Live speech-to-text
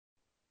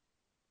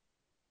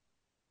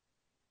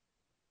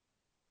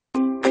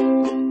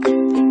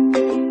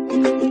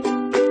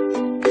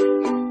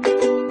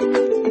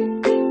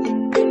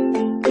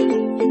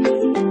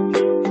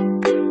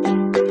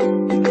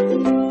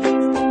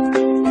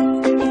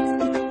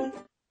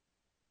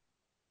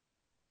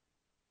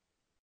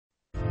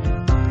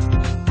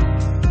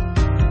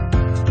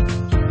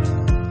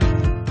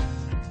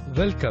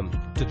Welcome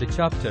to the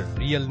chapter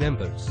Real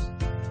Numbers.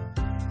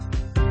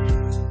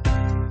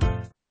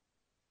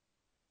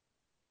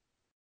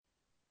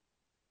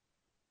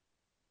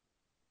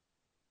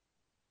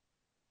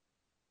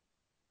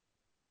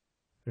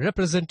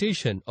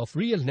 Representation of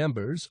real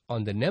numbers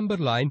on the number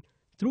line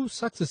through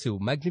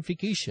successive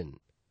magnification.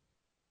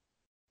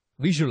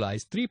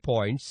 Visualize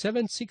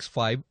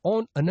 3.765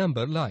 on a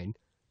number line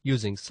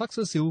using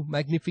successive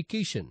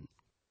magnification.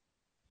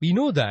 We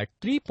know that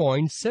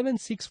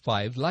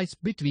 3.765 lies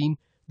between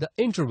the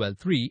interval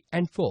 3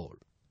 and 4.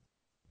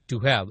 To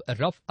have a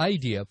rough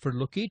idea for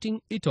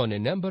locating it on a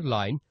number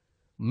line,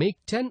 make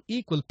 10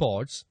 equal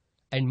parts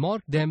and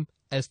mark them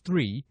as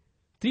 3,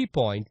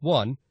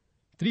 3.1,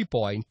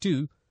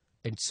 3.2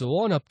 and so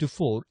on up to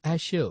 4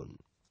 as shown.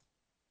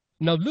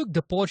 Now look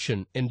the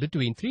portion in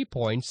between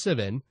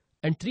 3.7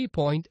 and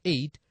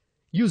 3.8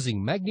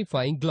 using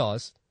magnifying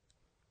glass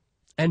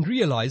and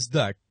realize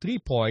that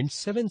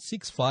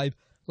 3.765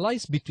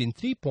 lies between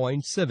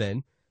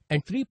 3.7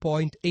 and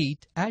 3.8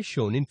 as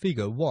shown in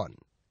figure 1.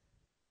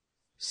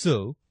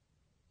 So,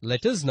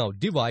 let us now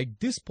divide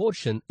this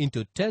portion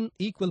into 10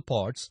 equal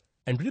parts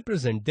and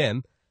represent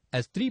them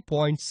as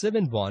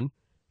 3.71,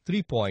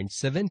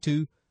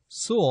 3.72,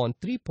 so on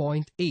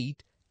 3.8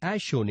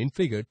 as shown in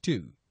figure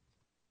 2.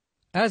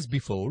 As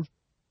before,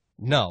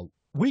 now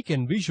we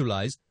can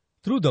visualize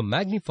through the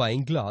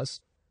magnifying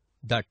glass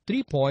that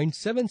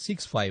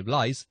 3.765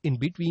 lies in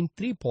between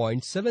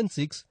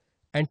 3.76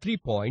 and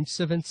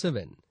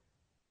 3.77.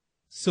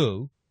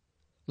 So,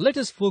 let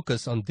us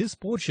focus on this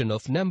portion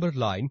of number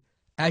line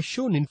as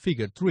shown in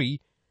figure 3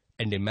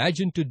 and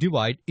imagine to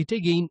divide it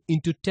again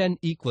into 10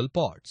 equal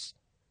parts.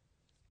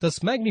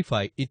 Thus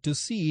magnify it to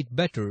see it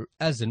better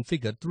as in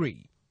figure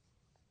 3.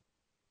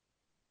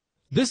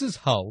 This is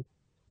how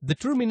the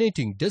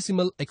terminating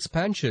decimal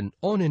expansion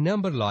on a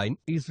number line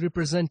is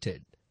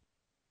represented.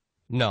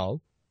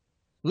 Now,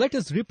 let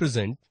us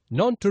represent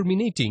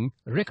non-terminating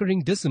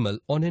recurring decimal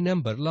on a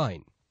number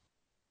line.